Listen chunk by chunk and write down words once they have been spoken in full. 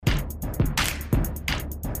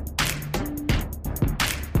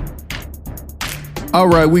All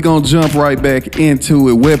right, we're going to jump right back into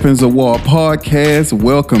it. Weapons of War podcast.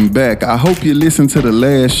 Welcome back. I hope you listened to the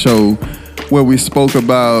last show where we spoke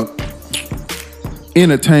about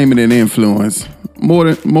entertainment and influence,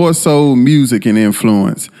 more so music and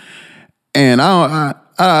influence. And I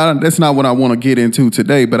that's not what I want to get into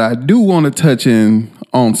today, but I do want to touch in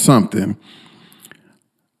on something.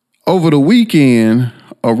 Over the weekend,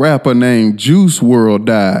 a rapper named Juice WRLD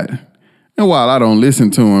died. And while I don't listen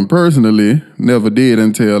to him personally, never did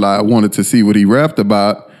until I wanted to see what he rapped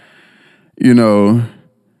about,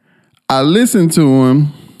 I listened to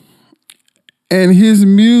him, and his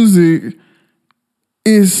music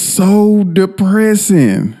is so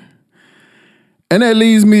depressing. And that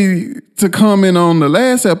leads me to comment on the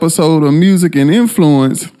last episode of Music and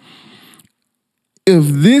Influence. If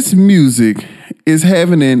this music is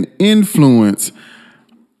having an influence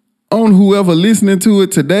on whoever listening to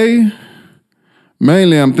it today,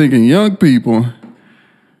 mainly I'm thinking young people,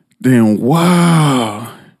 then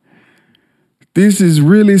wow, this is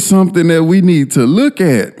really something that we need to look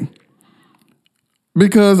at.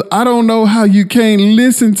 Because I don't know how you can't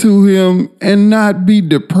listen to him and not be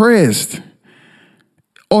depressed.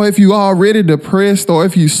 Or if you already depressed, or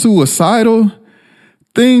if you suicidal,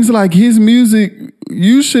 things like his music,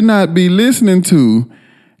 you should not be listening to.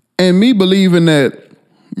 And me believing that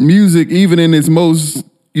music, even in its most,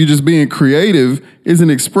 you just being creative, is an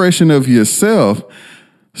expression of yourself.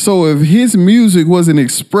 So if his music was an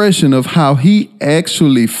expression of how he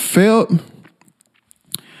actually felt,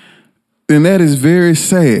 then that is very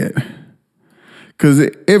sad. Because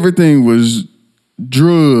everything was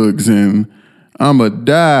drugs and I'ma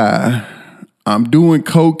die, I'm doing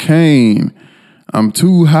cocaine, I'm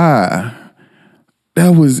too high.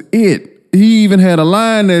 That was it. He even had a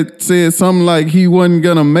line that said something like he wasn't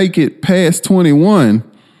gonna make it past 21,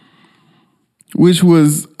 which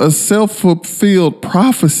was a self-fulfilled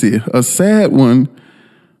prophecy, a sad one,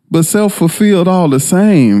 but self-fulfilled all the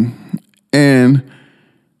same. And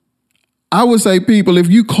I would say, people, if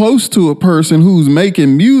you close to a person who's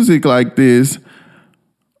making music like this,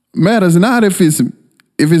 matters not if it's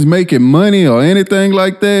making money or anything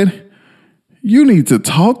like that, you need to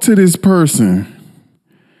talk to this person.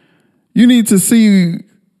 You need to see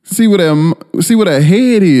what their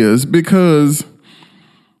head is, because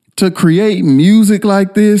to create music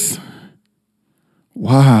like this,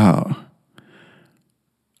 wow.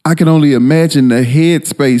 I can only imagine the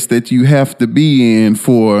headspace that you have to be in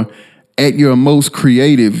for, at your most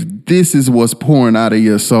creative, this is what's pouring out of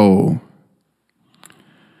your soul.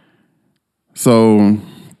 So,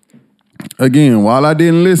 again, while I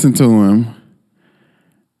didn't listen to him,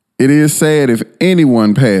 it is sad if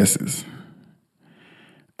anyone passes.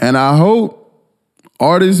 And I hope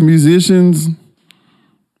artists, musicians,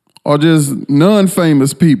 or just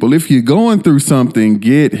non-famous people, if you're going through something,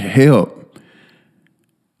 get help.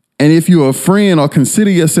 And if you're a friend or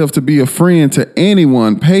consider yourself to be a friend to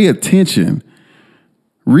anyone, pay attention.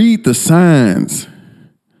 Read the signs.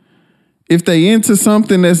 If they into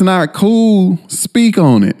something that's not cool, speak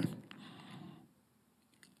on it.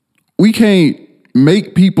 We can't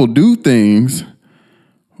make people do things,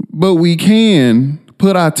 but we can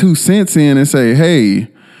put our 2 cents in and say, hey,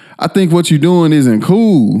 I think what you're doing isn't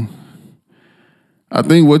cool. I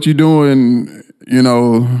think what you're doing,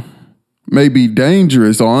 may be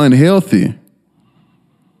dangerous or unhealthy.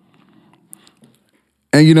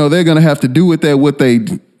 And, they're going to have to do with that what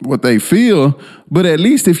they feel. But at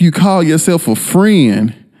least if you call yourself a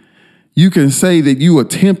friend, you can say that you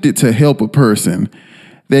attempted to help a person,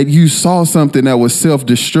 that you saw something that was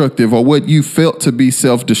self-destructive or what you felt to be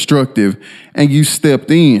self-destructive, and you stepped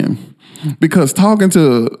in. Because talking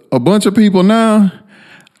to a bunch of people now,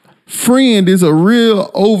 friend is a real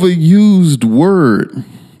overused word.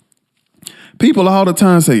 People all the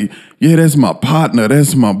time say, yeah, that's my partner,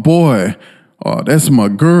 that's my boy, or that's my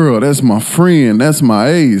girl, that's my friend, that's my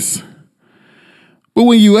ace. But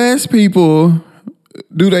when you ask people,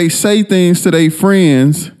 do they say things to their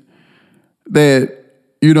friends that,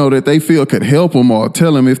 that they feel could help them, or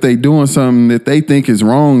tell them if they doing something that they think is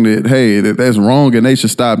wrong, that, hey, that's wrong and they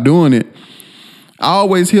should stop doing it? I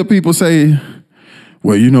always hear people say,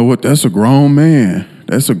 well, you know what, that's a grown man,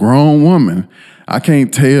 that's a grown woman. I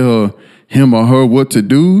can't tell him or her what to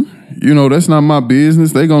do. That's not my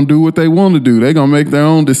business. They're going to do what they want to do. They're going to make their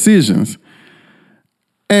own decisions.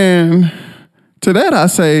 And to that I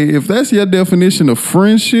say, if that's your definition of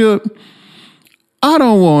friendship, I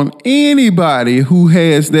don't want anybody who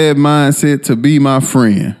has that mindset to be my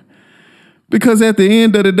friend. Because at the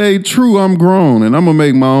end of the day, true, I'm grown and I'm going to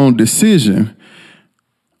make my own decision.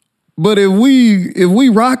 But if we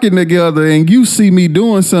rocking together and you see me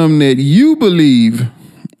doing something that you believe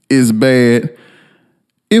is bad,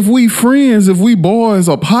 if we friends, if we boys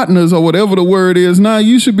or partners or whatever the word is now,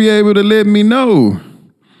 you should be able to let me know.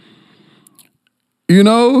 You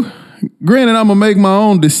know, granted, I'm going to make my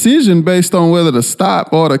own decision based on whether to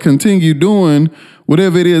stop or to continue doing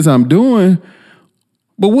whatever it is I'm doing.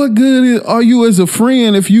 But what good are you as a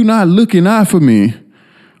friend if you're not looking out for me?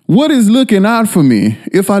 What is looking out for me?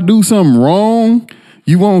 If I do something wrong,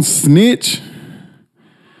 you won't snitch?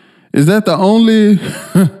 Is that the only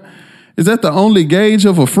is that the only gauge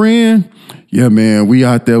of a friend? Yeah, man, we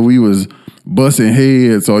out there, we was busting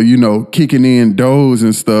heads or, kicking in doors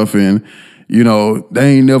and stuff, and,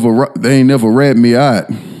 they ain't never rat me out.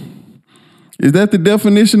 Is that the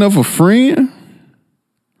definition of a friend?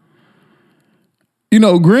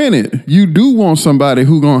 Granted, you do want somebody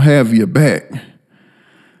who gonna have your back.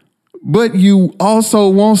 But you also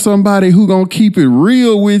want somebody who gonna keep it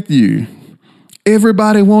real with you.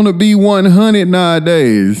 Everybody want to be 100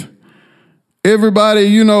 nowadays. Everybody,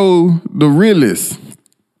 the realest.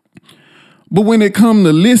 But when it come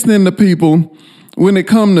to listening to people, when it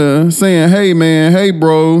come to saying, hey, man, hey,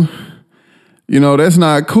 bro, that's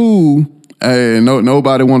not cool. Hey,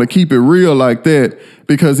 nobody want to keep it real like that,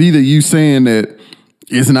 because either you saying that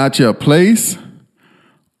it's not your place,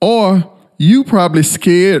 or you probably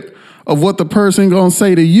scared of what the person gonna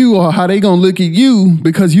say to you or how they gonna look at you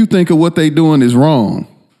because you think of what they doing is wrong.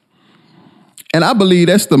 And I believe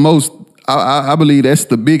that's I believe that's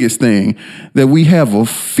the biggest thing, that we have a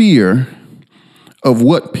fear of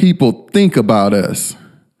what people think about us.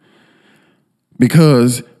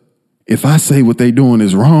 Because if I say what they doing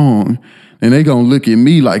is wrong, then they gonna look at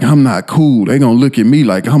me like I'm not cool. They gonna look at me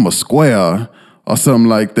like I'm a square or something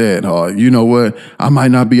like that. Or, you know what, I might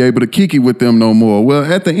not be able to kick it with them no more.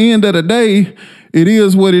 Well, at the end of the day, it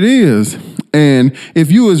is what it is. And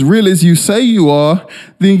if you as real as you say you are,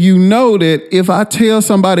 then you know that if I tell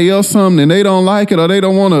somebody else something and they don't like it or they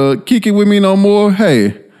don't want to kick it with me no more,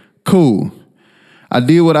 hey, cool. I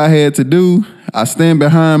did what I had to do. I stand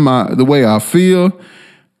behind the way I feel.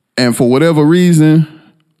 And for whatever reason,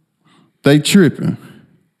 they tripping.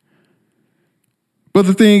 But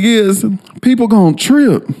the thing is, people gonna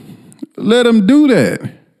trip. Let them do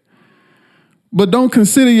that. But don't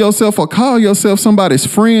consider yourself or call yourself somebody's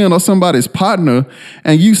friend or somebody's partner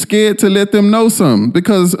and you scared to let them know something.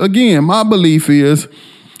 Because again, my belief is,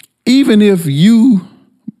 even if you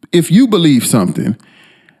believe something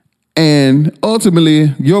and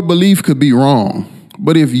ultimately your belief could be wrong,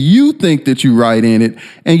 but if you think that you're right in it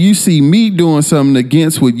and you see me doing something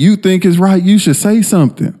against what you think is right, you should say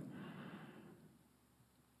something.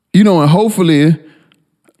 And hopefully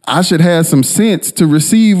I should have some sense to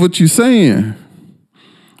receive what you're saying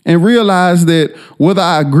and realize that whether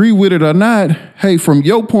I agree with it or not, hey, from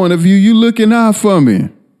your point of view, you looking out for me.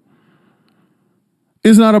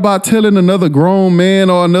 It's not about telling another grown man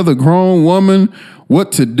or another grown woman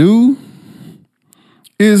what to do.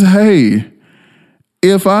 It's, hey,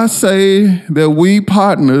 if I say that we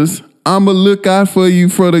partners, I'm going to look out for you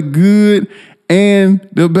for the good and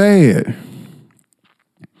the bad.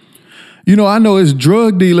 I know it's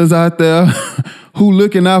drug dealers out there who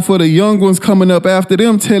looking out for the young ones coming up after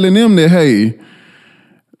them, telling them that, hey,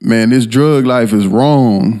 man, this drug life is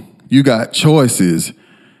wrong. You got choices.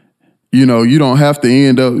 You don't have to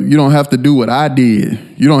you don't have to do what I did.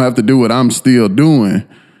 You don't have to do what I'm still doing.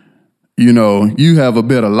 You have a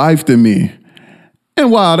better life than me. And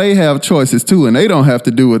while they have choices too, and they don't have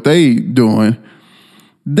to do what they doing,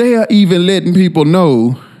 they are even letting people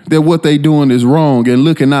know that what they doing is wrong and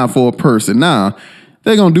looking out for a person. Now,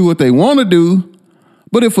 they're going to do what they want to do.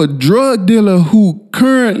 But if a drug dealer who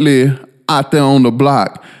currently out there on the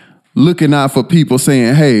block looking out for people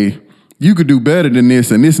saying, hey, you could do better than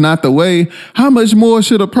this and it's not the way, how much more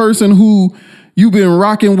should a person who you've been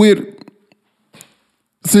rocking with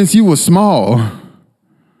since you were small?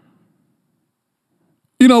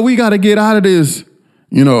 We got to get out of this,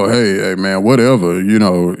 hey, man, whatever,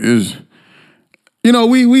 is...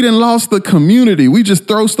 we done lost the community. We just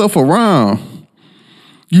throw stuff around.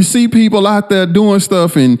 You see people out there doing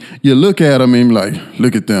stuff and you look at them and you're like,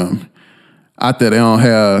 look at them. Out there, they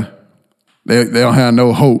don't have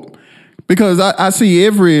no hope. Because I see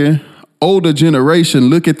every older generation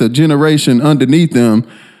look at the generation underneath them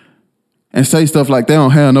and say stuff like they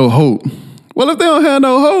don't have no hope. Well, if they don't have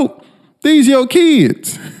no hope, these your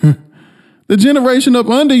kids. The generation up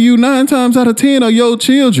under you, 9 times out of 10 are your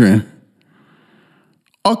children.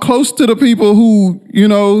 Are close to the people who,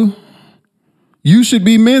 you should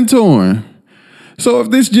be mentoring. So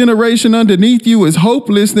if this generation underneath you is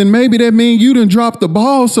hopeless, then maybe that means you done dropped the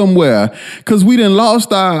ball somewhere, because we done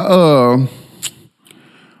lost our,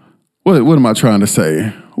 what am I trying to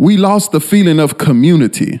say? We lost the feeling of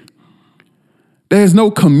community. There's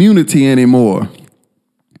no community anymore.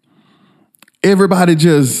 Everybody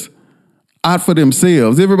just out for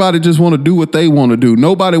themselves. Everybody just want to do what they want to do.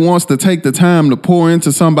 Nobody wants to take the time to pour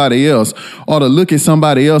into somebody else or to look at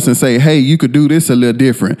somebody else and say, hey, you could do this a little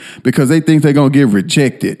different, because they think they're going to get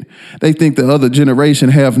rejected. They think the other generation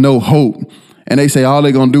have no hope. And they say all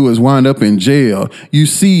they're going to do is wind up in jail. You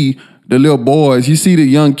see the little boys, you see the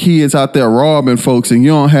young kids out there robbing folks, and you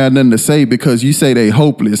don't have nothing to say because you say they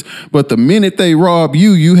hopeless. But the minute they rob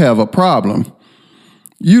you, you have a problem.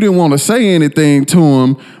 You didn't want to say anything to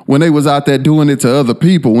them when they was out there doing it to other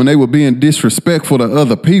people, when they were being disrespectful to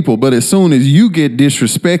other people. But as soon as you get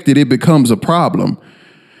disrespected, it becomes a problem,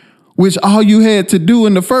 which all you had to do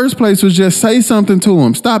in the first place was just say something to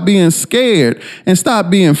them. Stop being scared and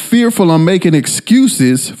stop being fearful on making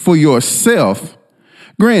excuses for yourself.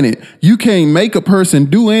 Granted, you can't make a person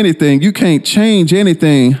do anything. You can't change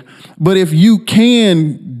anything. But if you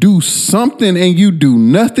can do something and you do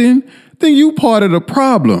nothing, then you part of the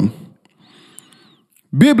problem.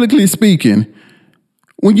 Biblically speaking,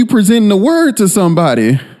 when you present the word to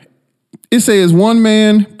somebody, it says one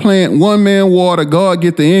man plant, one man water, God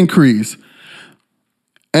get the increase.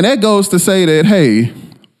 And that goes to say that, hey,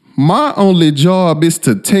 my only job is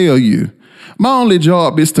to tell you. My only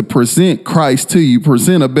job is to present Christ to you,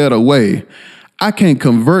 present a better way. I can't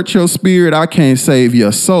convert your spirit. I can't save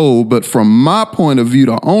your soul. But from my point of view,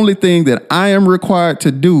 the only thing that I am required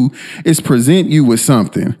to do is present you with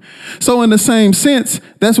something. So in the same sense,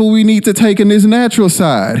 that's what we need to take in this natural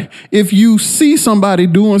side. If you see somebody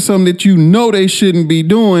doing something that you know they shouldn't be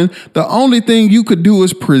doing, the only thing you could do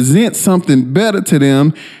is present something better to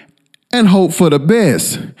them and hope for the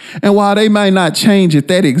best. And while they might not change at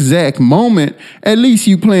that exact moment, at least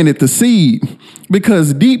you planted the seed.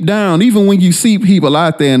 Because deep down, even when you see people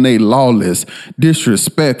out there and they lawless,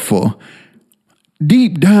 disrespectful,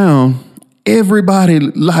 deep down, everybody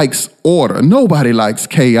likes order. Nobody likes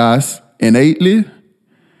chaos innately.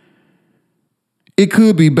 It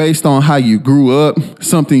could be based on how you grew up,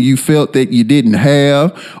 something you felt that you didn't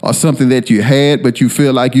have, or something that you had, but you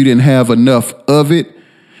feel like you didn't have enough of it.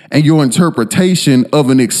 And your interpretation of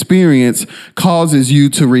an experience causes you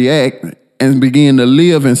to react and begin to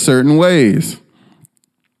live in certain ways.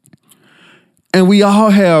 And we all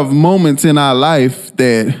have moments in our life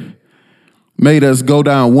that made us go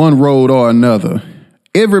down one road or another.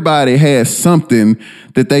 Everybody has something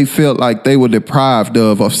that they felt like they were deprived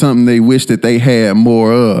of, or something they wish that they had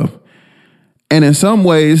more of. And in some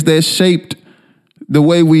ways, that shaped the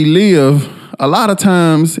way we live, a lot of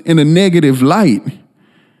times in a negative light,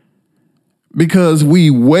 because we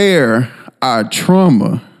wear our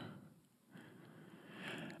trauma.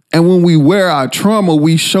 And when we wear our trauma,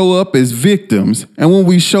 we show up as victims. And when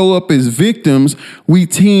we show up as victims, we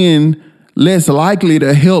tend less likely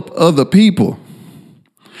to help other people.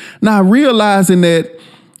 Now, realizing that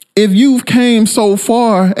if you've came so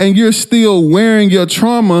far and you're still wearing your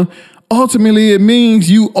trauma, ultimately it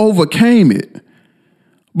means you overcame it.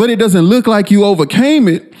 But it doesn't look like you overcame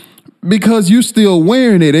it, because you're still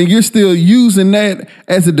wearing it and you're still using that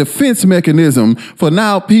as a defense mechanism for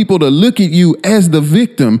now people to look at you as the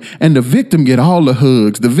victim, and the victim get all the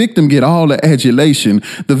hugs. The victim get all the adulation.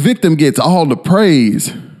 The victim gets all the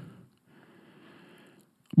praise.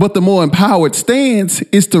 But the more empowered stance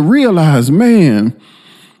is to realize, man,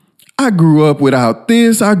 I grew up without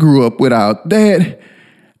this. I grew up without that.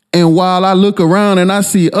 And while I look around and I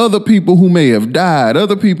see other people who may have died,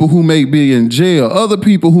 other people who may be in jail, other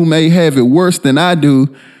people who may have it worse than I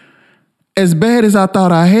do, as bad as I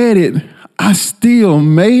thought I had it, I still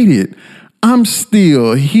made it. I'm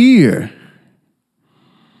still here.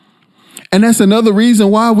 And that's another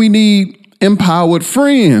reason why we need empowered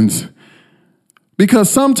friends. Because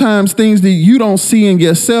sometimes things that you don't see in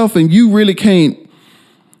yourself and you really can't,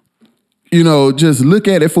 just look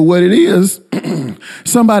at it for what it is.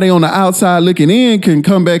 Somebody on the outside looking in can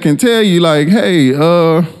come back and tell you like, hey,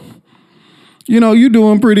 you're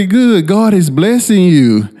doing pretty good. God is blessing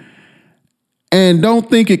you. And don't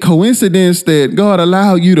think it coincidence that God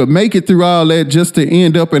allowed you to make it through all that just to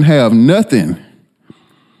end up and have nothing.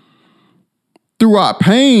 Through our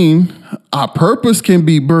pain, our purpose can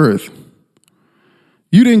be birthed.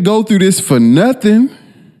 You didn't go through this for nothing.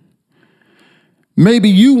 Maybe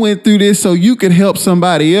you went through this so you could help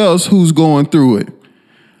somebody else who's going through it.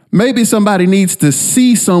 Maybe somebody needs to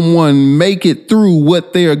see someone make it through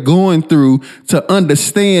what they're going through to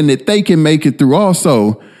understand that they can make it through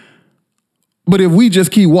also. But if we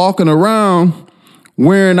just keep walking around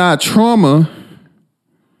wearing our trauma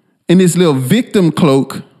in this little victim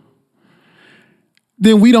cloak,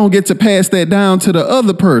 then we don't get to pass that down to the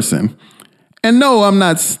other person. And no,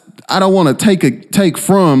 I don't want to take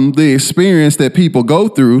from the experience that people go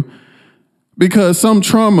through, because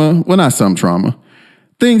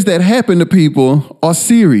things that happen to people are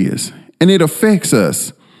serious and it affects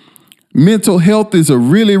us. Mental health is a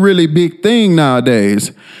really, really big thing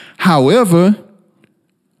nowadays. However,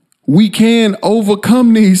 we can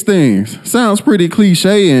overcome these things. Sounds pretty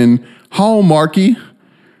cliche and hallmarky,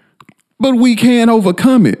 but we can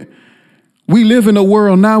overcome it. We live in a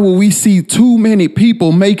world now where we see too many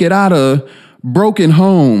people make it out of broken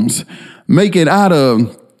homes, make it out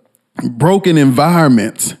of broken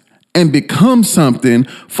environments, and become something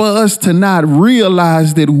for us to not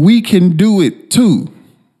realize that we can do it too.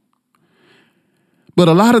 But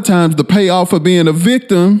a lot of times the payoff for being a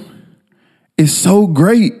victim is so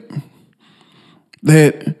great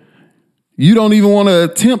that you don't even want to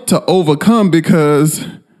attempt to overcome, because,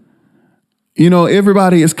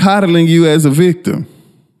 everybody is coddling you as a victim.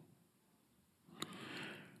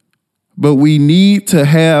 But we need to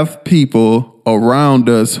have people around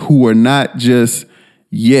us who are not just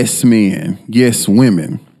yes men, yes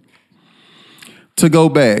women. To go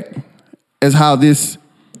back as how this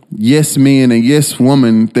yes men and yes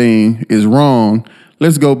woman thing is wrong,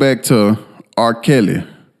 let's go back to R. Kelly.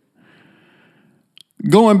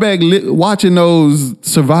 Going back, watching those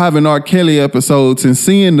Surviving R. Kelly episodes and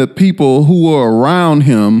seeing the people who were around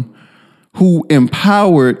him who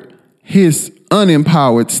empowered his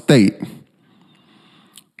unempowered state.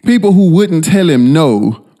 People who wouldn't tell him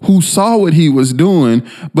no, who saw what he was doing,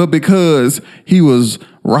 but because he was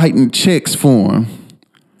writing checks for him,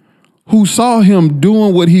 who saw him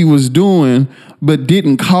doing what he was doing, but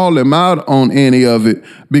didn't call him out on any of it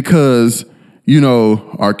because,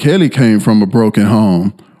 R. Kelly came from a broken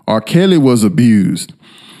home. R. Kelly was abused.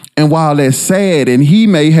 And while that's sad, and he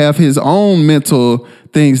may have his own mental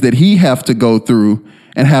things that he have to go through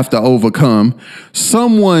and have to overcome,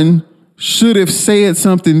 someone should have said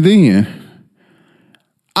something then.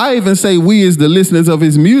 I even say we as the listeners of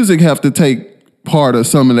his music have to take part of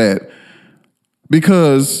some of that.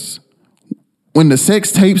 Because when the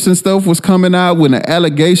sex tapes and stuff was coming out, when the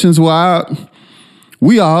allegations were out,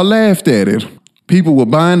 we all laughed at it. People were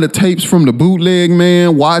buying the tapes from the bootleg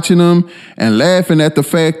man, watching them and laughing at the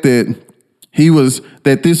fact that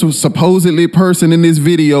this was supposedly person in this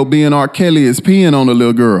video being R. Kelly is peeing on a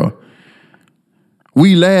little girl.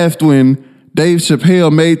 We laughed when Dave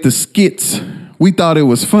Chappelle made the skits. We thought it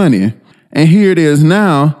was funny. And here it is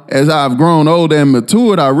now, as I've grown older and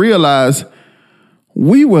matured, I realize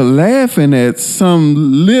we were laughing at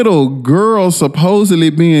some little girl supposedly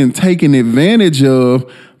being taken advantage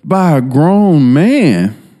of by a grown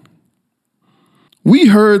man. We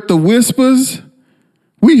heard the whispers.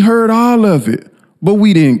 We heard all of it, but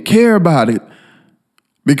we didn't care about it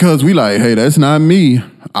because we like, hey, that's not me.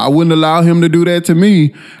 I wouldn't allow him to do that to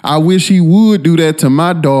me. I wish he would do that to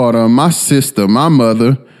my daughter, my sister, my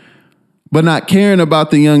mother, but not caring about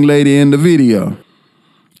the young lady in the video.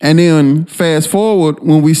 And then fast forward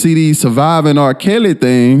when we see these Surviving R. Kelly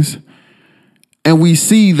things, and we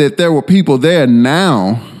see that there were people there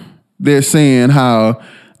now, they're saying how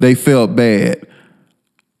they felt bad,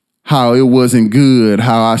 how it wasn't good,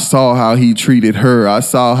 how I saw how he treated her, I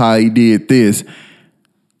saw how he did this.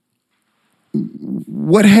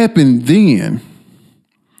 What happened then?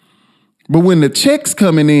 But when the check's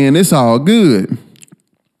coming in, it's all good.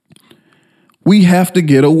 We have to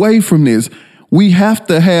get away from this. We have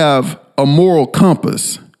to have a moral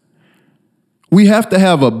compass. We have to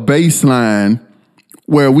have a baseline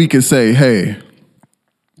where we can say, hey,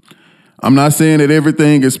 I'm not saying that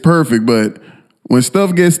everything is perfect, but when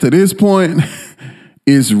stuff gets to this point,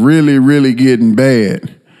 it's really, really getting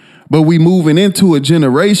bad. But we moving into a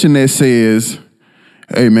generation that says,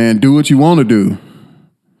 hey, man, do what you want to do.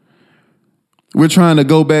 We're trying to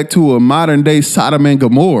go back to a modern day Sodom and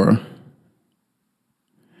Gomorrah.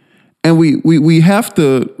 And we have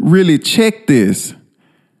to really check this.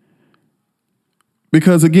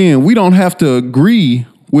 Because, again, we don't have to agree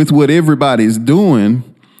with what everybody's doing,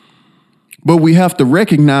 but we have to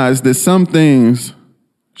recognize that some things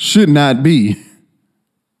should not be.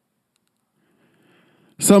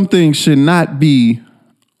 Some things should not be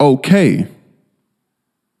okay.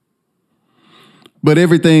 But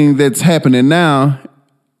everything that's happening now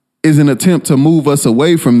is an attempt to move us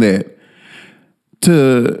away from that,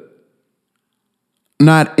 to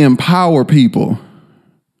not empower people,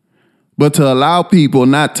 but to allow people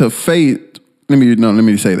not to face. Let me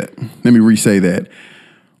re-say that.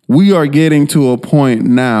 We are getting to a point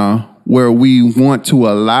now where we want to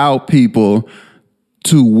allow people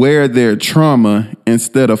to wear their trauma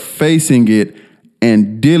instead of facing it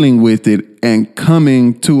and dealing with it and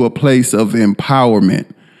coming to a place of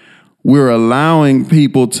empowerment. We're allowing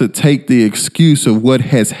people to take the excuse of what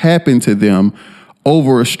has happened to them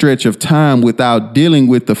over a stretch of time without dealing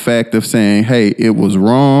with the fact of saying, hey, it was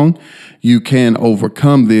wrong. You can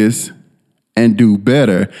overcome this and do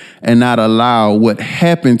better, and not allow what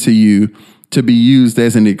happened to you to be used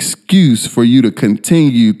as an excuse for you to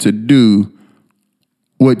continue to do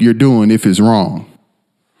what you're doing if it's wrong.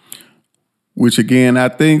 Which again, I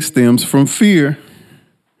think stems from fear.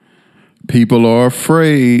 People are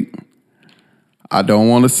afraid. I don't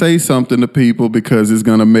want to say something to people because it's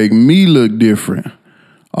going to make me look different.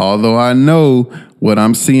 Although I know what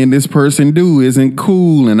I'm seeing this person do isn't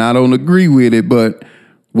cool and I don't agree with it, but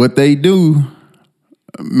what they do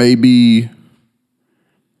may be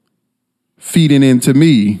feeding into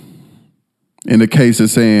me in the case of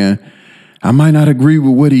saying, I might not agree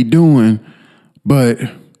with what he's doing, but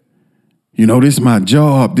this is my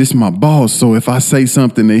job, this is my boss. So if I say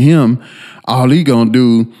something to him, all he gonna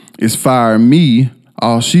do is fire me.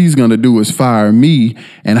 All she's gonna do is fire me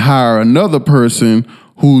and hire another person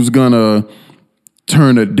who's gonna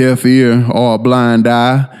turn a deaf ear or a blind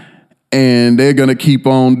eye, and they're gonna keep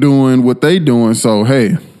on doing what they doing. So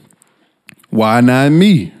hey, why not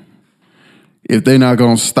me? If they're not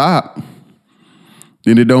gonna stop,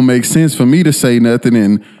 then it don't make sense for me to say nothing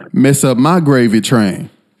and mess up my gravy train.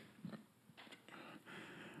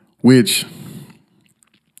 Which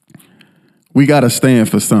we got to stand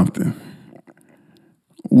for something.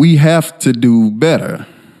 We have to do better.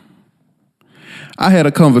 I had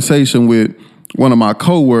a conversation with one of my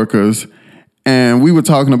coworkers, and we were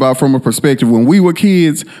talking about from a perspective when we were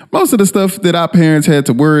kids, most of the stuff that our parents had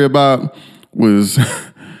to worry about was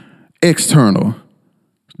external.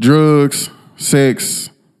 Drugs,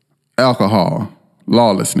 sex, alcohol,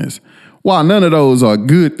 lawlessness. While none of those are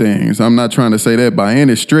good things, I'm not trying to say that by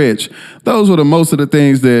any stretch, those were most of the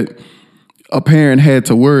things that a parent had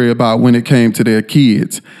to worry about when it came to their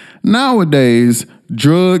kids. Nowadays,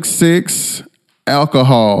 drugs, sex,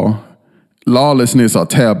 alcohol, lawlessness are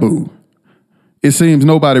taboo. It seems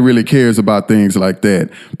nobody really cares about things like that.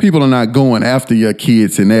 People are not going after your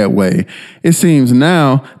kids in that way. It seems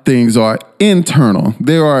now things are internal.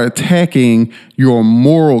 They are attacking your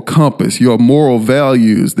moral compass, your moral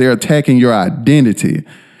values. They're attacking your identity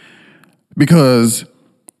because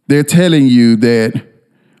they're telling you that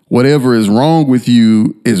whatever is wrong with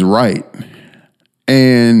you is right.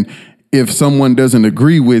 And if someone doesn't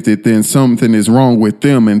agree with it, then something is wrong with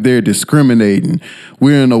them and they're discriminating.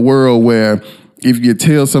 We're in a world where if you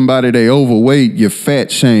tell somebody they overweight, you're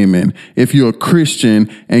fat shaming. If you're a Christian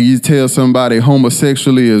and you tell somebody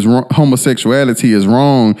homosexuality is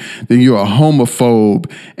wrong, then you're a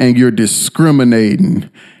homophobe and you're discriminating.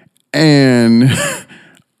 And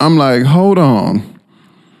I'm like, hold on.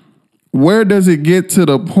 Where does it get to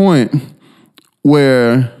the point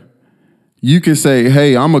where you can say,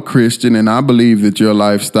 hey, I'm a Christian and I believe that your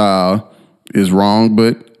lifestyle is wrong,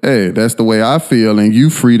 but hey, that's the way I feel, and you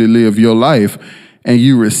free to live your life, and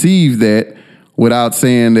you receive that without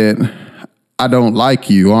saying that I don't like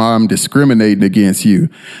you or I'm discriminating against you.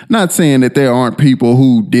 Not saying that there aren't people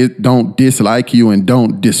who don't dislike you and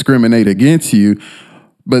don't discriminate against you,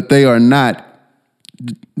 but they are not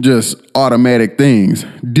just automatic things.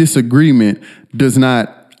 Disagreement does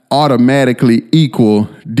not automatically equal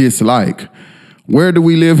dislike. Where do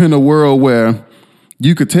we live in a world where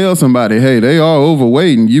you could tell somebody, hey, they are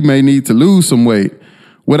overweight and you may need to lose some weight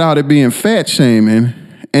without it being fat shaming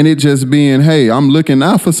and it just being, hey, I'm looking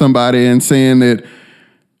out for somebody and saying that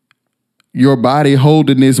your body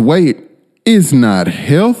holding this weight is not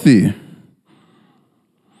healthy.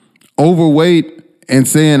 Overweight and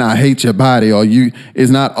saying I hate your body or you is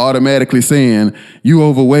not automatically saying you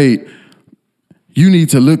overweight. You need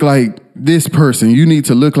to look like this person. You need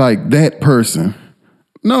to look like that person.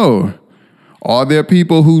 No. Are there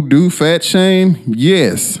people who do fat shame?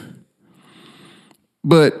 Yes.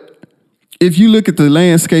 But if you look at the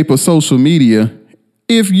landscape of social media,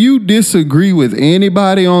 if you disagree with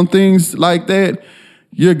anybody on things like that,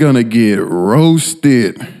 you're going to get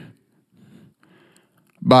roasted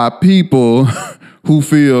by people who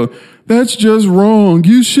feel that's just wrong.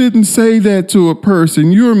 You shouldn't say that to a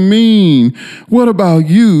person. You're mean. What about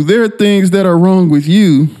you? There are things that are wrong with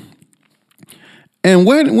you. And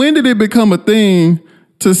when did it become a thing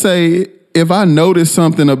to say, if I notice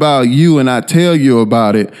something about you and I tell you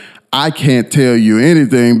about it, I can't tell you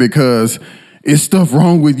anything because it's stuff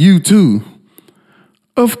wrong with you too?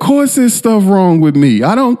 Of course there's stuff wrong with me.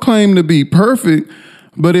 I don't claim to be perfect,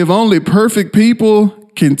 but if only perfect people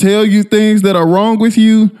can tell you things that are wrong with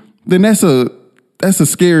you, then that's a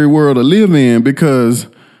scary world to live in, because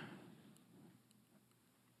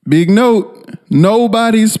big note,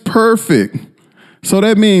 nobody's perfect. So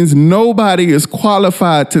that means nobody is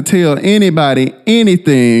qualified to tell anybody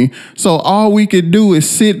anything. So all we could do is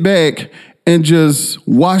sit back and just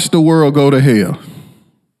watch the world go to hell.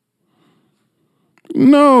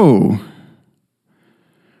 No.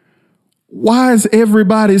 Why is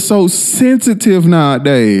everybody so sensitive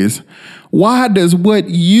nowadays? Why does what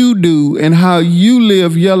you do and how you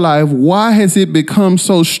live your life, why has it become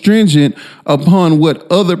so stringent upon what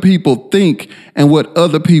other people think and what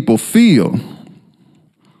other people feel?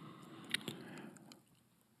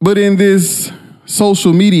 But in this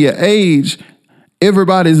social media age,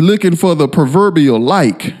 everybody's looking for the proverbial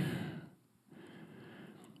like.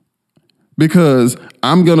 Because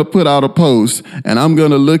I'm going to put out a post and I'm going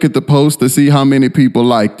to look at the post to see how many people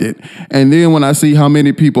liked it. And then when I see how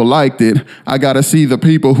many people liked it, I got to see the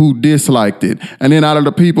people who disliked it. And then out of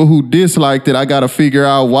the people who disliked it, I got to figure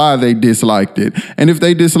out why they disliked it. And if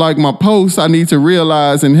they dislike my post, I need to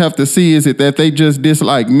realize and have to see, is it that they just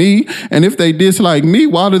dislike me? And if they dislike me,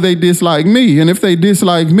 why do they dislike me? And if they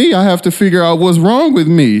dislike me, I have to figure out what's wrong with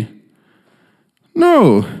me.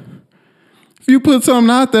 No. If you put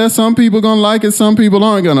something out there, some people are going to like it, some people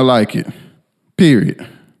aren't going to like it. Period.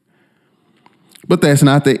 But that's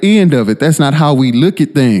not the end of it. That's not how we look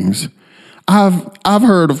at things. I've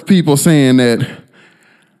heard of people saying that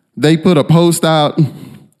they put a post out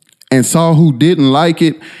and saw who didn't like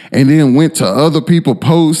it and then went to other people's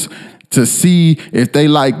posts to see if they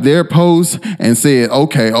liked their post and said,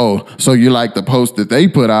 okay, so you like the post that they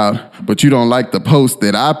put out, but you don't like the post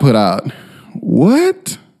that I put out.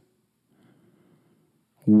 What?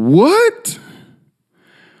 What?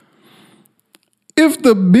 If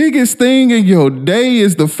the biggest thing in your day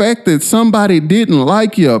is the fact that somebody didn't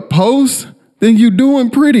like your post, then you're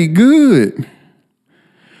doing pretty good.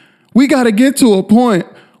 We got to get to a point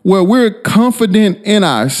where we're confident in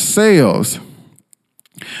ourselves.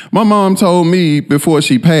 My mom told me before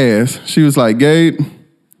she passed, she was like, Gabe,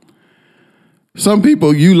 some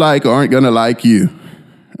people you like aren't going to like you.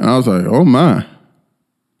 And I was like, oh my.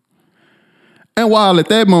 And while at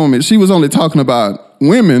that moment she was only talking about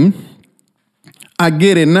women, I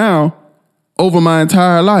get it now over my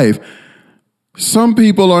entire life. Some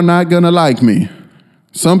people are not going to like me.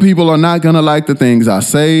 Some people are not going to like the things I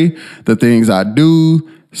say, the things I do,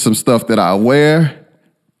 some stuff that I wear.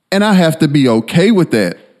 And I have to be okay with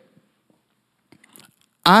that.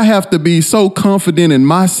 I have to be so confident in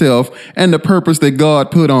myself and the purpose that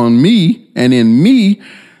God put on me and in me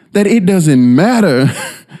that it doesn't matter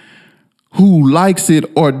who likes it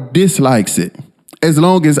or dislikes it. As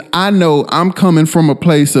long as I know I'm coming from a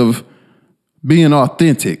place of being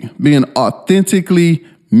authentic, being authentically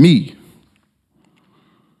me,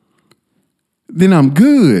 then I'm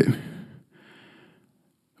good.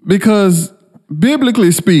 Because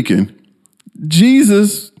biblically speaking,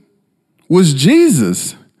 Jesus was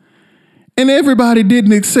Jesus, and everybody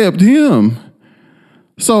didn't accept him.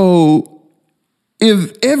 So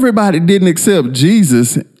if everybody didn't accept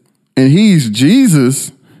Jesus and he's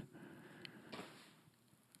Jesus,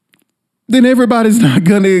 then everybody's not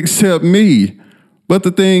going to accept me. But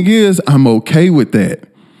the thing is, I'm okay with that.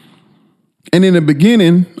 And in the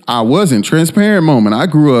beginning, I wasn't. Transparent moment. I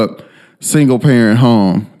grew up single parent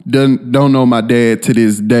home. Don't know my dad to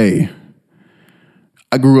this day.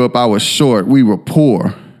 I grew up, I was short. We were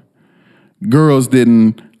poor. Girls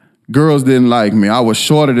didn't like me. I was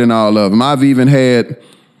shorter than all of them. I've even had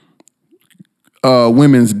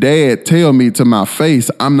women's dad tell me to my face,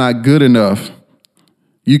 I'm not good enough.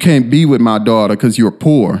 You can't be with my daughter because you're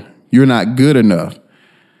poor. You're not good enough.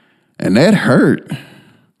 And that hurt.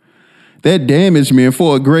 That damaged me. And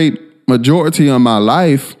for a great majority of my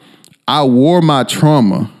life, I wore my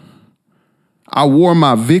trauma. I wore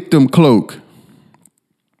my victim cloak.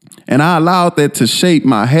 And I allowed that to shape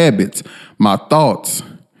my habits, my thoughts.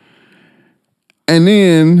 And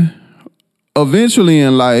then eventually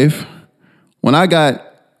in life, when I got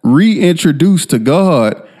reintroduced to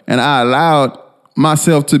God and I allowed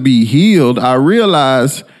myself to be healed, I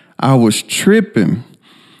realized I was tripping.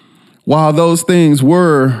 While those things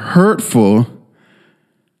were hurtful,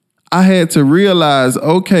 I had to realize,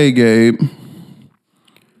 okay, Gabe,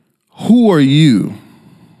 who are you?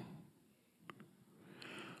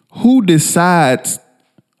 Who decides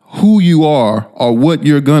who you are or what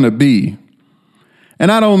you're going to be?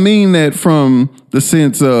 And I don't mean that from the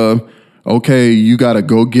sense of okay, you got to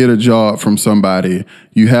go get a job from somebody.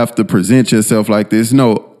 You have to present yourself like this.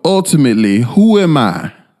 No, ultimately, who am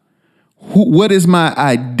I? What is my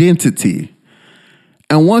identity?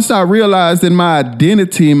 And once I realized that my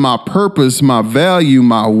identity, my purpose, my value,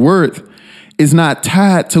 my worth is not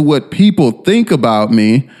tied to what people think about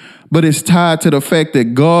me, but it's tied to the fact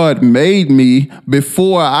that God made me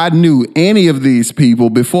before I knew any of these people,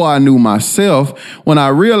 before I knew myself. When I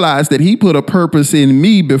realized that he put a purpose in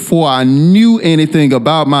me before I knew anything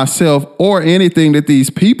about myself or anything that these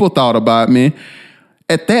people thought about me,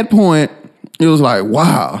 at that point, it was like,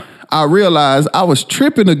 wow. I realized I was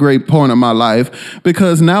tripping a great point of my life,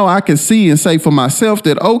 because now I can see and say for myself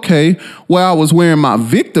that, okay, where I was wearing my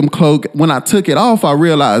victim cloak, when I took it off, I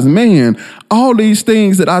realized, man, all these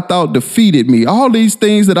things that I thought defeated me, all these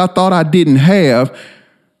things that I thought I didn't have,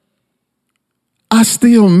 I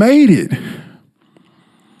still made it.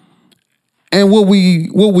 And what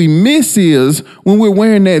we miss is when we're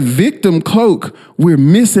wearing that victim cloak, we're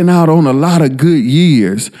missing out on a lot of good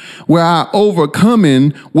years where our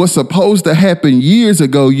overcoming was supposed to happen years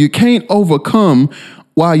ago. You can't overcome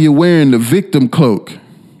while you're wearing the victim cloak.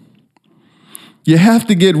 You have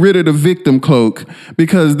to get rid of the victim cloak,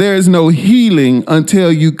 because there is no healing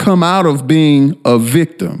until you come out of being a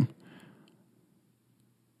victim.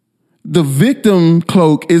 The victim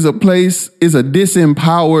cloak is a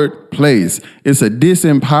disempowered place. It's a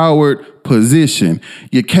disempowered position.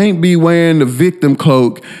 You can't be wearing the victim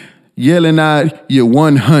cloak, yelling out, you're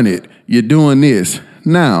 100, you're doing this.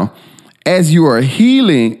 Now, as you are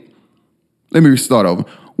healing, let me start over.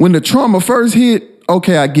 When the trauma first hit,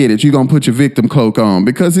 okay, I get it. You're going to put your victim cloak on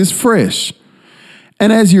because it's fresh.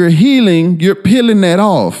 And as you're healing, you're peeling that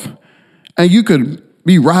off. And you could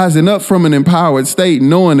be rising up from an empowered state,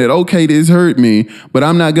 knowing that, okay, this hurt me, but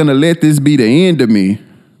I'm not going to let this be the end of me.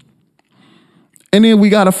 And then we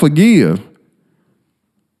got to forgive.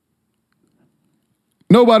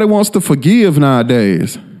 Nobody wants to forgive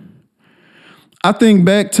nowadays. I think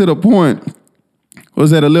back to the point, was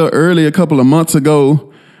that a little early, a couple of months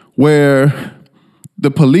ago, where the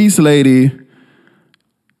police lady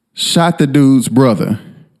shot the dude's brother.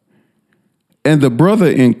 And the brother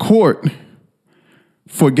in court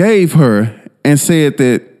forgave her and said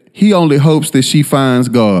that he only hopes that she finds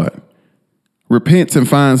God, repents and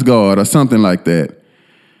finds God, or something like that.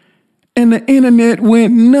 And the internet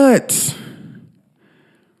went nuts,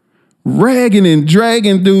 ragging and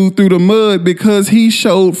dragging dude through the mud because he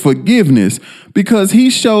showed forgiveness, because he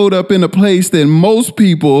showed up in a place that most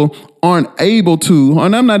people aren't able to,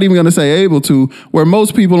 and I'm not even going to say able to, where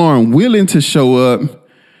most people aren't willing to show up.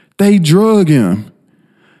 They drug him.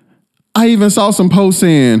 I even saw some posts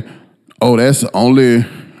saying, oh, this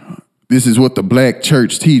is what the black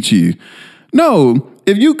church teach you. No,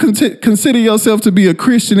 if you consider yourself to be a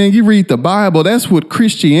Christian and you read the Bible, that's what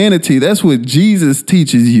Christianity, that's what Jesus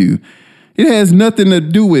teaches you. It has nothing to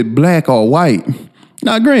do with black or white.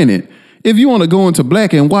 Now, granted, if you want to go into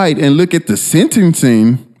black and white and look at the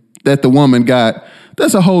sentencing that the woman got,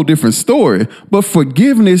 that's a whole different story. But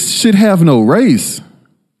forgiveness should have no race.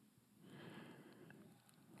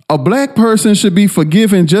 A black person should be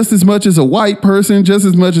forgiven just as much as a white person, just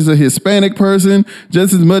as much as a Hispanic person,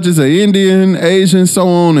 just as much as an Indian, Asian, so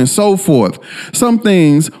on and so forth. Some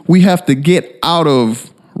things we have to get out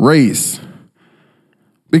of race,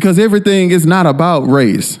 because everything is not about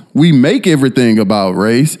race. We make everything about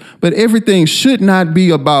race, but everything should not be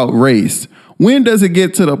about race. When does it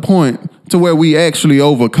get to the point to where we actually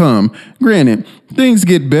overcome? Granted, things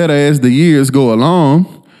get better as the years go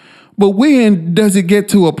along. But when does it get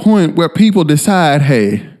to a point where people decide,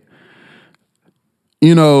 hey,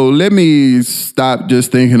 let me stop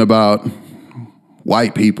just thinking about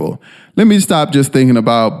white people. Let me stop just thinking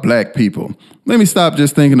about black people. Let me stop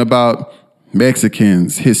just thinking about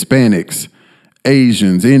Mexicans, Hispanics,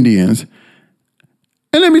 Asians, Indians.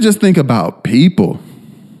 And let me just think about people.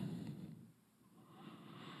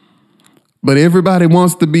 But everybody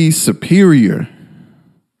wants to be superior.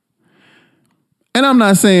 And I'm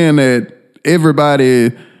not saying that everybody,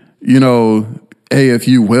 hey, if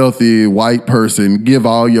you wealthy white person, give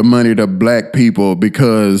all your money to black people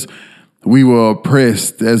because we were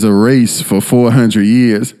oppressed as a race for 400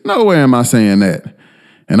 years. Nowhere am I saying that.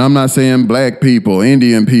 And I'm not saying black people,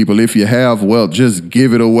 Indian people, if you have wealth, just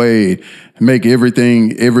give it away, make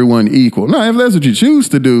everyone equal. No, if that's what you choose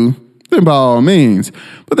to do, then by all means.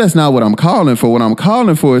 But that's not what I'm calling for. What I'm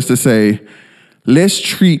calling for is to say, let's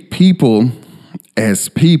treat people as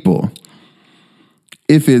people.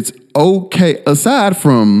 If it's okay, aside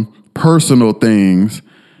from personal things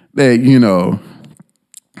that,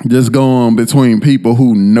 just go on between people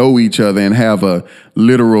who know each other and have a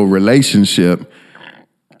literal relationship.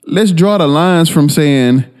 Let's draw the lines from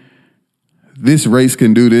saying this race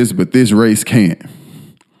can do this, but this race can't.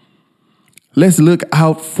 Let's look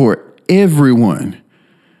out for everyone.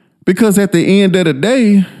 Because at the end of the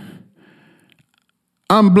day,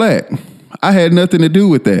 I'm black. I had nothing to do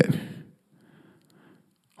with that.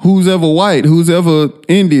 Who's ever white, who's ever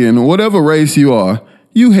Indian, whatever race you are,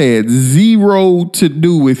 you had zero to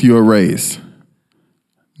do with your race.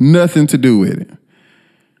 Nothing to do with it.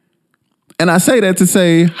 And I say that to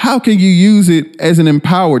say, how can you use it as an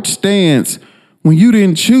empowered stance when you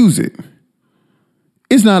didn't choose it?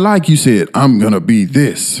 It's not like you said, I'm going to be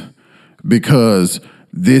this because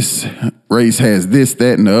this race has this,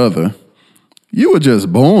 that, and the other. You were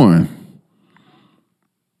just born.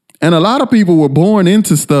 And a lot of people were born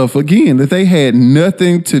into stuff, again, that they had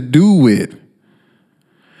nothing to do with.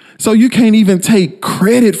 So you can't even take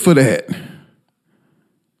credit for that.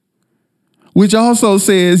 Which also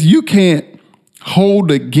says you can't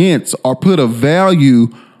hold against or put a value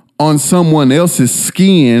on someone else's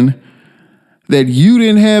skin that you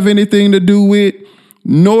didn't have anything to do with,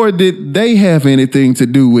 nor did they have anything to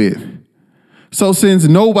do with. So since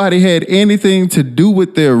nobody had anything to do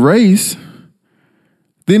with their race,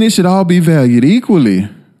 then it should all be valued equally.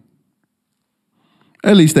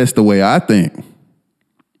 At least that's the way I think.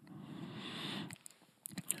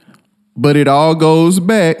 But it all goes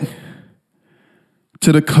back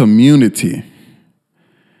to the community.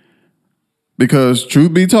 Because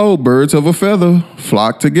truth be told, birds of a feather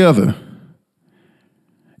flock together.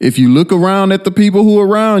 If you look around at the people who are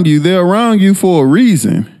around you, they're around you for a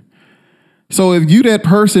reason. So if you that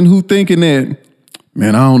person who thinking that,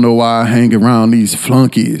 man, I don't know why I hang around these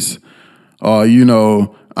flunkies, or,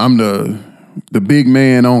 I'm the big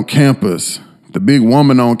man on campus, the big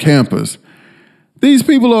woman on campus. These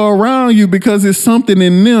people are around you because it's something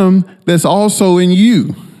in them that's also in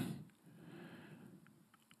you.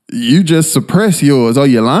 You just suppress yours, or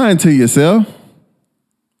you're lying to yourself.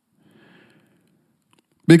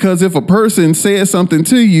 Because if a person says something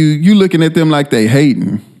to you, you looking at them like they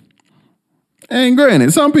hating. And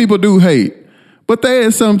granted, some people do hate, but there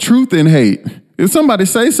is some truth in hate. If somebody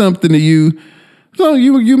say something to you, so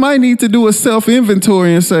you might need to do a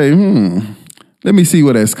self-inventory and say, let me see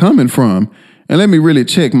where that's coming from. And let me really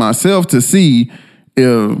check myself to see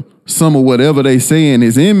if some of whatever they saying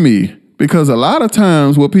is in me. Because a lot of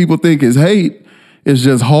times what people think is hate is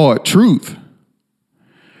just hard truth.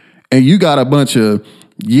 And you got a bunch of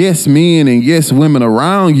yes men and yes women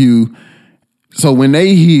around you. So when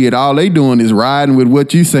they hear it, all they doing is riding with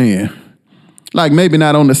what you saying. Like maybe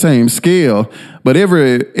not on the same scale, but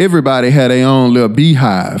everybody had their own little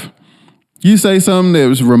beehive. You say something that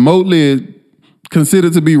was remotely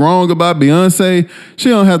considered to be wrong about Beyonce, she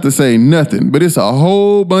don't have to say nothing. But it's a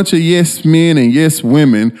whole bunch of yes men and yes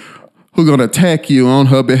women who are going to attack you on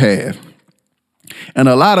her behalf. And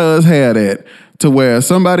a lot of us have that to where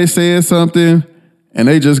somebody says something and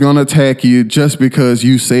they just going to attack you just because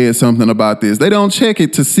you said something about this. They don't check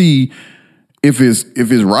it to see if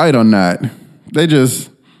it's right or not. They just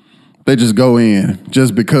go in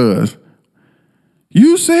just because.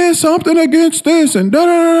 You said something against this and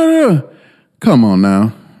da-da-da-da-da. Come on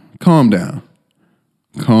now. Calm down.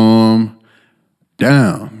 Calm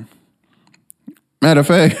down. Matter of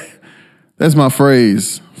fact, that's my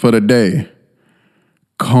phrase for the day.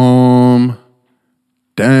 Calm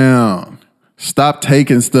down. Stop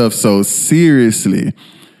taking stuff so seriously.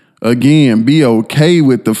 Again, be okay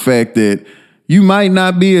with the fact that you might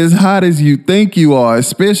not be as hot as you think you are,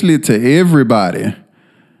 especially to everybody.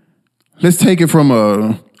 Let's take it from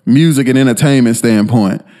a music and entertainment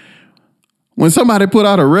standpoint. When somebody put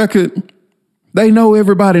out a record, they know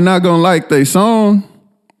everybody not going to like their song.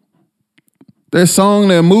 Their song,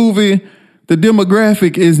 their movie, the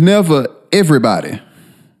demographic is never everybody.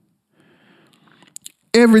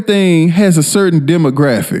 Everything has a certain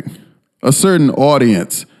demographic, a certain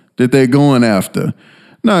audience that they're going after.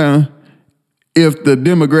 Now, if the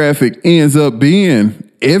demographic ends up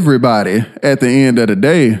being everybody at the end of the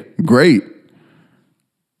day, great.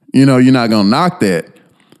 You're not going to knock that.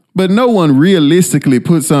 But no one realistically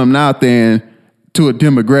puts something out there to a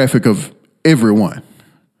demographic of everyone.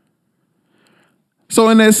 So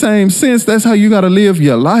in that same sense, that's how you got to live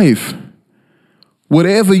your life.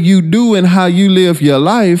 Whatever you do and how you live your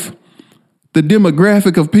life, the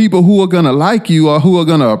demographic of people who are going to like you or who are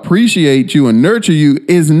going to appreciate you and nurture you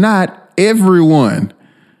is not everyone.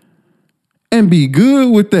 And be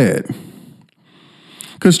good with that.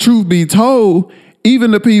 Because truth be told,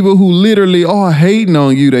 even the people who literally are hating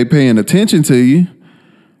on you, they paying attention to you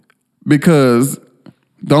because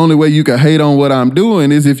The only way you can hate on what I'm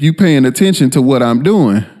doing is if you paying attention to what I'm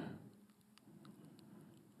doing.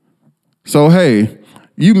 So, hey,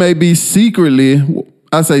 you may be secretly,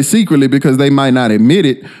 I say secretly because they might not admit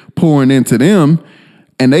it, pouring into them,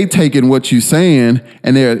 and they taking what you saying,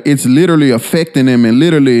 and it's literally affecting them and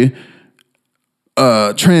literally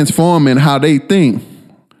transforming how they think.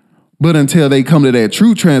 But until they come to that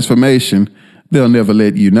true transformation, they'll never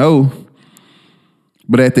let you know.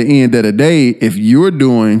 But at the end of the day, if you're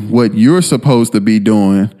doing what you're supposed to be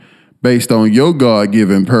doing based on your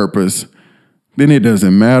God-given purpose, then it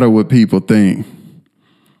doesn't matter what people think.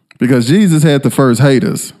 Because Jesus had the first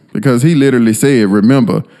haters. Because he literally said,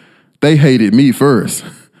 remember, they hated me first.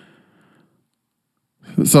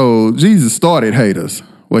 So Jesus started haters.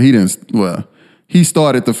 He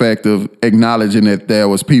started the fact of acknowledging that there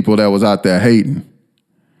was people that was out there hating.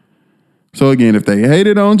 So again, if they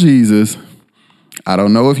hated on Jesus, I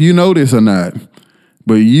don't know if you know this or not,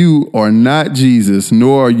 but you are not Jesus,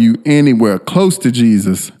 nor are you anywhere close to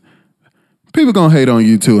Jesus. People gonna hate on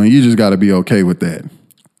you too, and you just gotta be okay with that.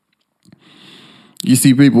 You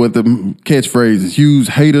see people with the catchphrases, use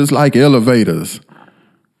haters like elevators.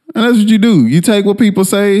 And that's what you do. You take what people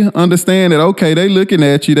say, understand that, okay, they looking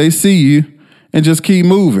at you, they see you, and just keep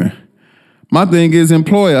moving. My thing is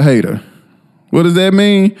employ a hater. What does that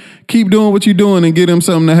mean? Keep doing what you're doing and get them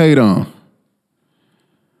something to hate on.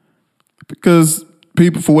 Because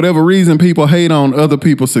people, for whatever reason, people hate on other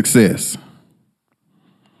people's success.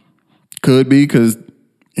 Could be because,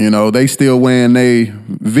 they still wearing their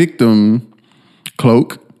victim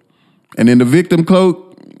cloak. And in the victim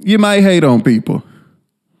cloak, you might hate on people.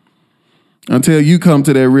 Until you come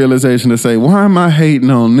to that realization to say, why am I hating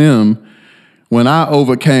on them when I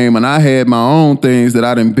overcame and I had my own things that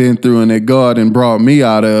I done been through and that God done brought me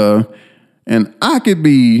out of. And I could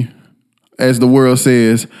be, as the world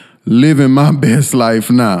says, living my best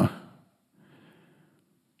life now.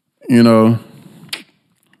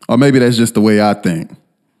 Or maybe that's just the way I think.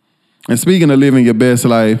 And speaking of living your best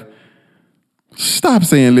life, stop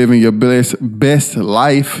saying living your best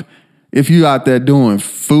life if you out there doing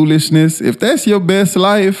foolishness. If that's your best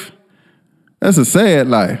life, that's a sad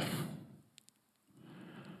life.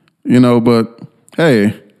 But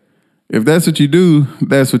hey, if that's what you do,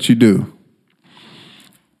 that's what you do.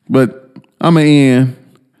 But I'm going to end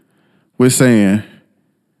with saying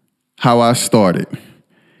how I started.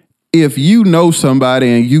 If you know somebody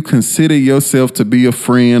and you consider yourself to be a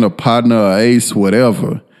friend, a partner, a ace,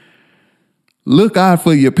 whatever, look out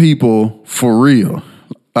for your people for real.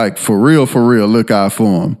 Like for real, look out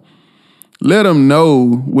for them. Let them know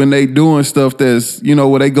when they doing stuff that's,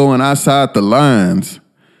 where they going outside the lines.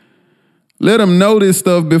 Let them know this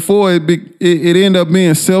stuff before it end up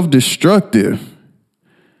being self-destructive.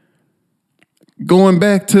 Going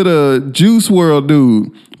back to the Juice WRLD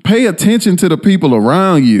dude, pay attention to the people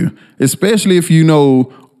around you, especially if you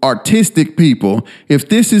know artistic people. If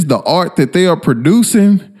this is the art that they are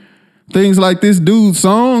producing, things like this dude's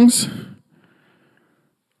songs,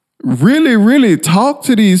 really, really talk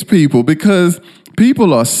to these people because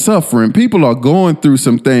people are suffering. People are going through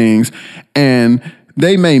some things and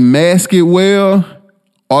they may mask it well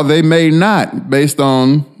or they may not based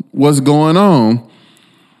on what's going on.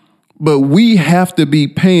 But we have to be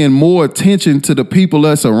paying more attention to the people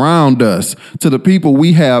that's around us, to the people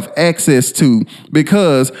we have access to,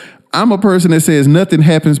 because I'm a person that says nothing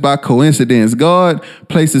happens by coincidence. God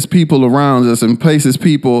places people around us and places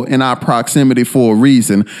people in our proximity for a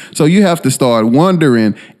reason. So you have to start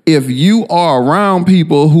wondering if you are around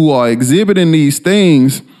people who are exhibiting these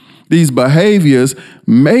things, these behaviors,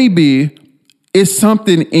 maybe it's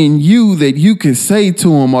something in you that you can say to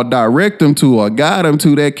them or direct them to or guide them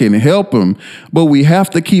to that can help them. But we have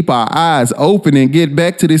to keep our eyes open and get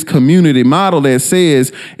back to this community model that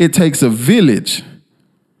says it takes a village.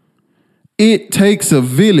 It takes a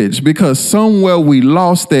village because somewhere we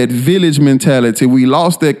lost that village mentality. We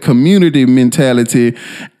lost that community mentality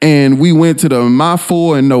and we went to the my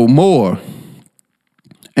for and no more.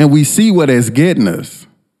 And we see what that's getting us.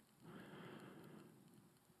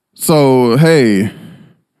 So, hey,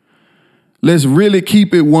 let's really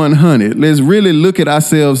keep it 100. Let's really look at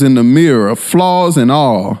ourselves in the mirror, flaws and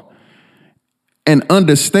all, and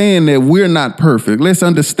understand that we're not perfect. Let's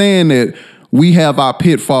understand that we have our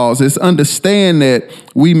pitfalls. Let's understand that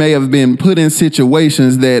we may have been put in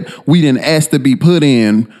situations that we didn't ask to be put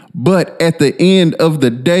in. But at the end of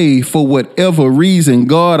the day, for whatever reason,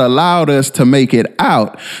 God allowed us to make it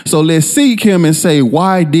out. So let's seek him and say,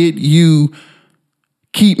 why did you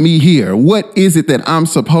keep me here? What is it that I'm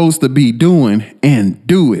supposed to be doing? And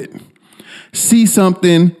do it. See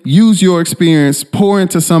something, use your experience, pour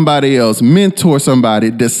into somebody else, mentor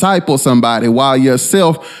somebody, disciple somebody, while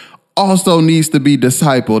yourself also needs to be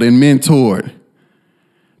discipled and mentored.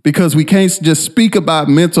 Because we can't just speak about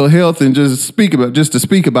mental health and just to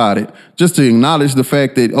speak about it, just to acknowledge the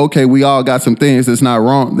fact that, okay, we all got some things that's not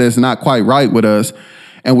wrong, that's not quite right with us.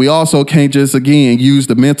 And we also can't just, again, use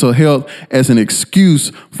the mental health as an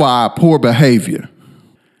excuse for our poor behavior.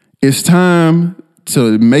 It's time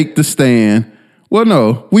to make the stand. Well,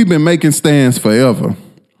 no, we've been making stands forever.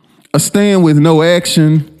 A stand with no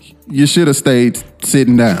action, you should have stayed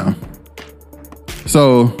sitting down.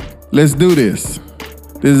 So let's do this.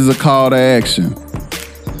 This is a call to action.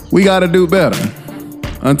 We got to do better.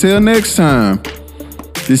 Until next time,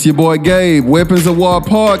 this your boy Gabe, Weapons of War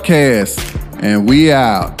Podcast, and we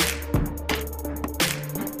out.